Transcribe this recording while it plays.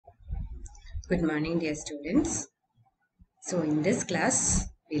Good morning, dear students. So in this class,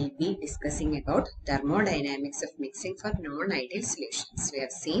 we'll be discussing about thermodynamics of mixing for non-ideal solutions. We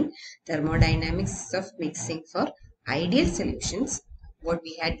have seen thermodynamics of mixing for ideal solutions. What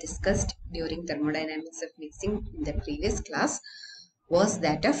we had discussed during thermodynamics of mixing in the previous class was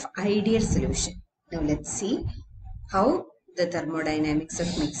that of ideal solution. Now let's see how the thermodynamics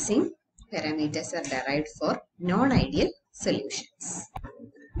of mixing parameters are derived for non-ideal solutions.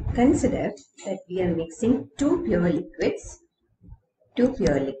 Consider that we are mixing two pure liquids,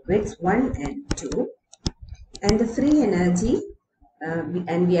 1 and 2, and the free energy,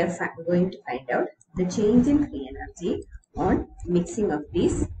 and we are going to find out the change in free energy on mixing of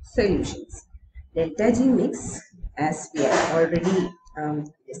these solutions. Delta G mix, as we have already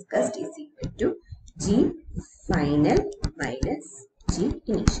discussed, is equal to G final minus G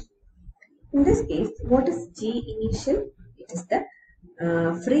initial. In this case, what is G initial? It is the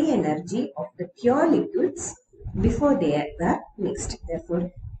free energy of the pure liquids before they were mixed. Therefore,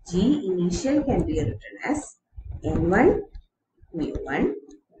 G initial can be written as N1 mu1.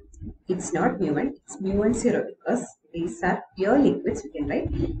 It's not mu1, it's mu1 0 because these are pure liquids. We can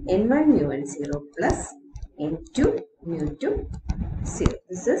write N1 mu1 0 plus N2 mu2 0.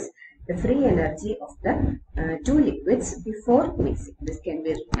 This is the free energy of the two liquids before mixing. This can be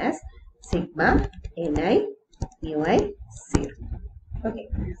written as sigma Ni μi 0. Okay,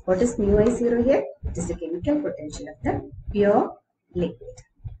 what is mu I 0 here? It is the chemical potential of the pure liquid.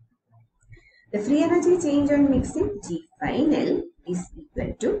 The free energy change on mixing, G final, is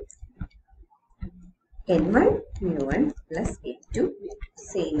equal to N1 mu1 plus N2,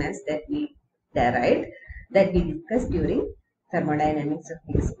 same as that we derived, that we discussed during thermodynamics of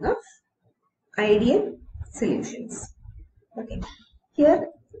mixing of ideal solutions. Okay, here,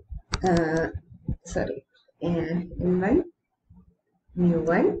 N1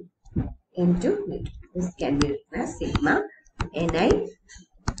 mu1 into mu2. This can be written as sigma Ni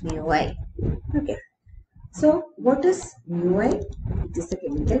mu I. Okay. So, what is mu I? It is the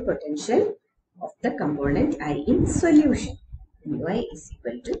chemical potential of the component I in solution. Mu I is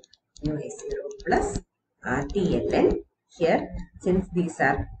equal to mu I 0 plus RT ln. Here, since these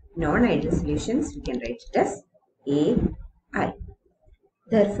are non-ideal solutions, we can write it as AI.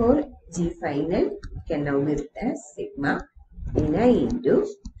 Therefore, G final can now be written as sigma Ni into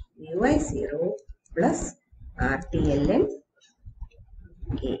mu I 0 plus RT ln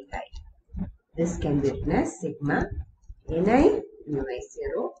AI. This can be written as sigma Ni mu I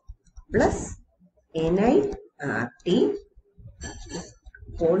 0 plus Ni RT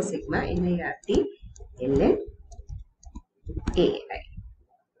whole sigma Ni RT ln AI.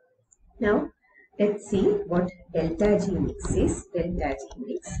 Now, let's see what delta G mix is. Delta G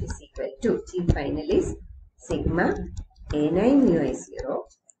mix is equal to G final is sigma Ni mu I 0,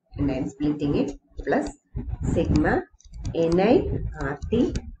 and I am splitting it, plus sigma Ni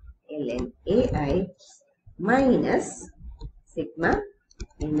RT ln AI minus sigma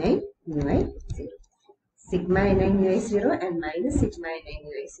Ni mu I 0. Sigma Ni mu I 0 and minus sigma Ni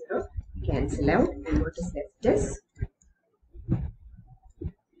mu I 0 cancel out, and what is left is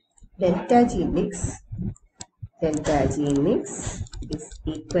delta G mix. Delta G mix is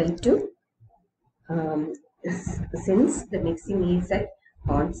equal to, since the mixing is at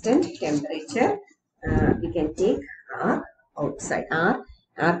constant temperature, we can take R outside,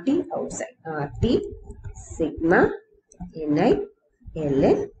 RT outside, RT sigma Ni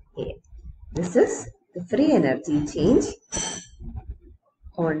ln A. This is the free energy change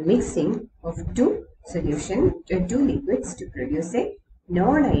on mixing of two liquids to produce a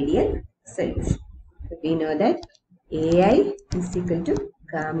non-ideal solution. We know that AI is equal to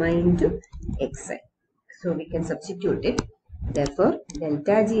gamma into Xi. So we can substitute it. Therefore,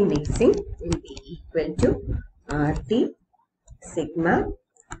 delta G mixing will be equal to RT sigma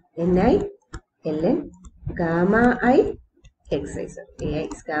Ni ln gamma I Xi. So AI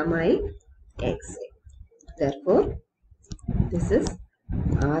is gamma I Xi. Therefore, this is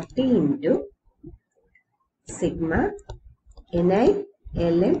RT into sigma Ni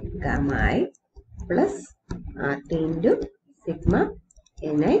ln gamma I plus RT into sigma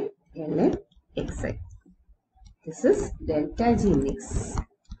Ni ln Xi. This is delta G mix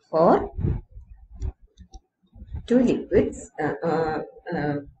for two liquids,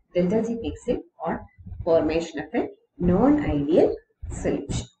 delta G mixing or formation of a non-ideal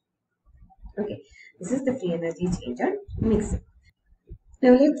solution. Okay, this is the free energy change on mixing.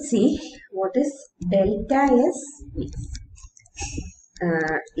 Now let's see what is delta S mix.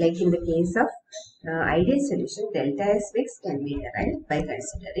 Like in the case of ideal solution, delta S mix can be derived by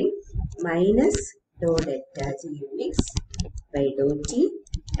considering minus dou delta G mix by dou T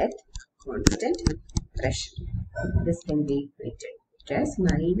at constant constant pressure. This can be written as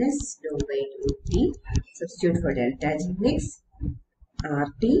minus dou by dou T. Substitute for delta G mix.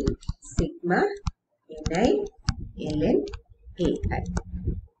 RT sigma Ni ln Ai.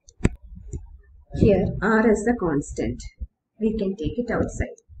 Here R is the constant. We can take it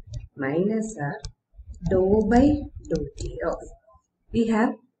outside. Minus R dou by dou T of. We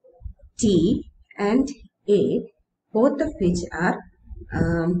have T and A, both of which are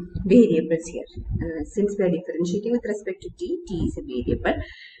variables here. Since we are differentiating with respect to T, T is a variable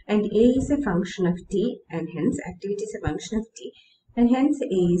and A is a function of T, and hence activity is a function of T, and hence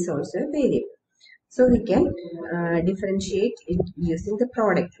A is also a variable. So we can differentiate it using the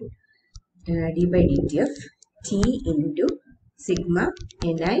product rule. D by dt of T into sigma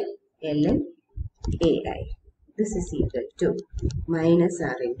Ni ln Ai. This is equal to minus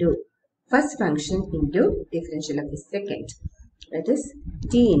R into first function into differential of the second. That is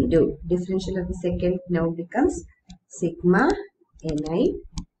T into differential of the second now becomes sigma Ni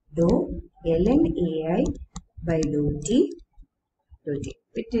dou ln Ai by dou T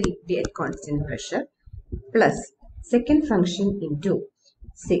it will be at constant pressure, plus second function into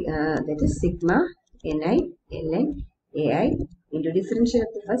that is sigma Ni ln Ai into differential of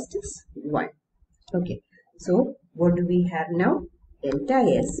the first is 1. Okay, so what do we have now? Delta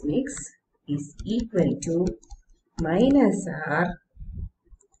S mix is equal to minus R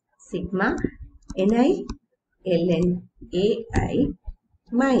sigma Ni ln Ai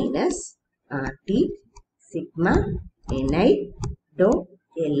minus RT sigma Ni dou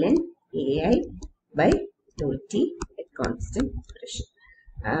ln Ai by dou T at constant pressure.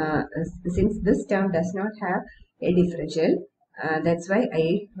 Since this term does not have a differential, that's why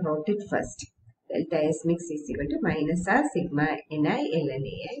I wrote it first. Delta S mix is equal to minus R sigma Ni ln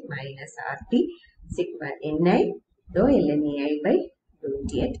Ai minus RT sigma Ni dou ln Ai by dou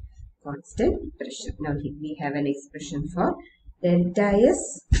T at constant pressure. Now we have an expression for delta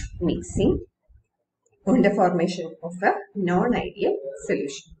S mixing on the formation of a non-ideal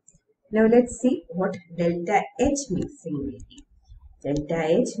solution. Now let's see what delta H mixing will be. Delta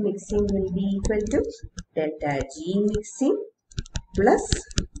H mixing will be equal to delta G mixing plus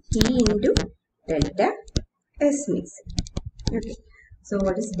T into delta S mixing. Okay, so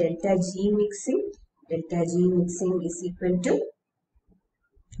what is delta G mixing? Delta G mixing is equal to,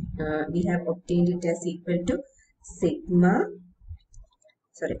 we have obtained it as equal to sigma,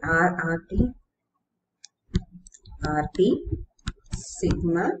 RT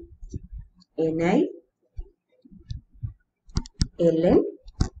sigma Ni ln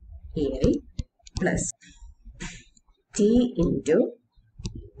Ai plus T into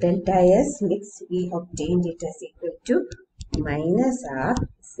delta S mix, we obtained it as equal to minus R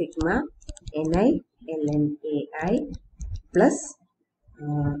sigma Ni ln Ai plus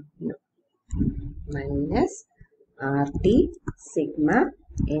minus RT sigma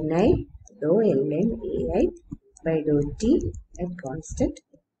Ni dou ln Ai by dou T at constant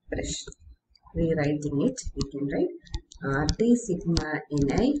pressure. Rewriting it, we can write RT sigma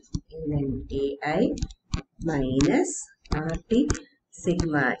Ni ln Ai minus RT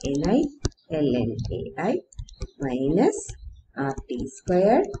sigma Ni ln Ai minus RT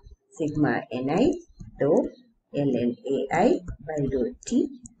squared sigma Ni dou ln Ai by dou T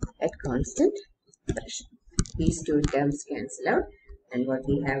at constant pressure. These two terms cancel out, and what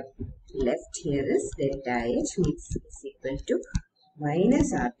we have left here is delta H mix is equal to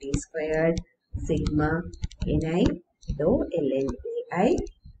minus RT squared sigma Ni dou ln Ai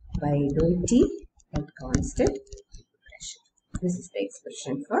by dou T at constant pressure. This is the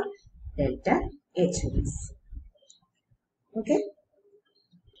expression for delta H mix. Okay.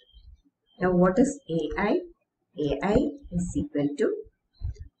 Now what is Ai? Ai is equal to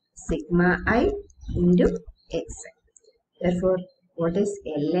sigma I into xi. Therefore, what is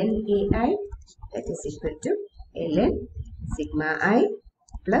ln Ai? That is equal to ln sigma I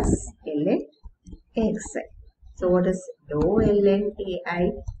plus ln xi. So what is dou ln Ai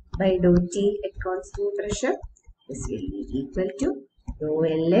by dou T at constant pressure? This will be equal to dou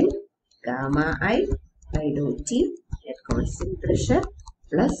ln gamma I by dou T at constant pressure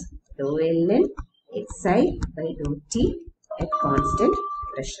plus dou ln xi by dou T at constant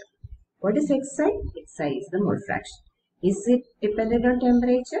pressure. What is xi? Xi is the mole fraction. Is it dependent on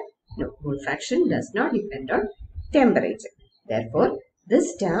temperature? No, mole fraction does not depend on temperature. Therefore,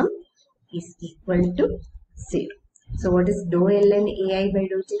 this term is equal to 0. So, what is dou ln Ai by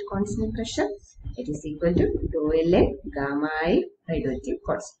dou T at constant pressure? It is equal to dou ln gamma I by dou T at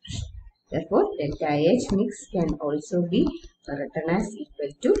constant pressure. Therefore, delta H mix can also be written as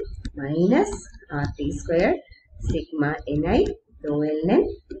equal to minus RT squared sigma Ni dou ln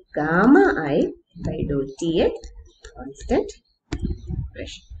gamma I by dou T at constant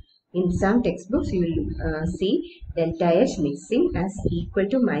pressure. In some textbooks, you will see delta H mixing as equal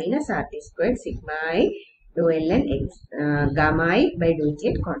to minus RT squared sigma I dou ln x gamma I by dou T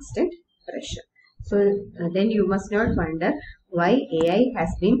at constant pressure. So then you must not wonder why AI has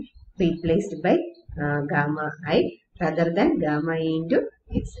been replaced by gamma I rather than gamma I into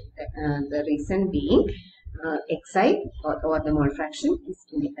x. The reason being xi or the mole fraction is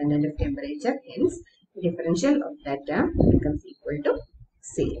independent of temperature, hence the differential of that term becomes equal to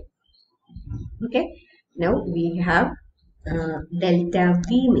 0. Okay, now we have delta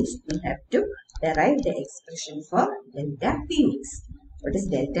V mix. We have to derive the expression for delta V mix. What is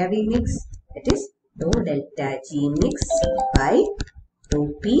delta V mix? That is dou delta G mix by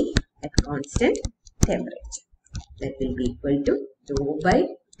dou P at constant temperature. That will be equal to dou by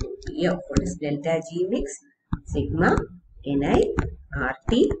dou P of what is delta G mix? Sigma Ni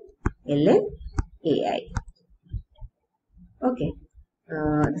RT ln AI. Okay,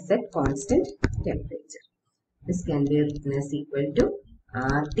 this is at constant temperature. This can be written as equal to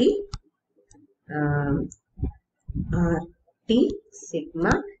RT RT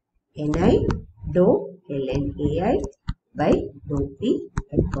sigma Ni dou ln AI by dou P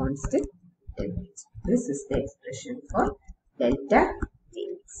at constant temperature. This is the expression for delta V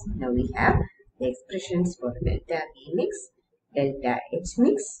mix. Now we have the expressions for delta V mix, delta H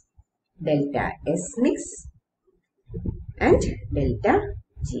mix, delta S mix, and delta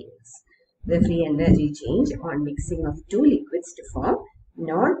G mix. The free energy change on mixing of two liquids to form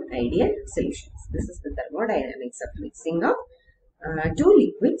non-ideal solutions. This is the thermodynamics of mixing of two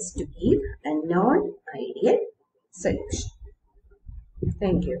liquids to give a non-ideal solution.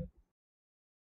 Thank you.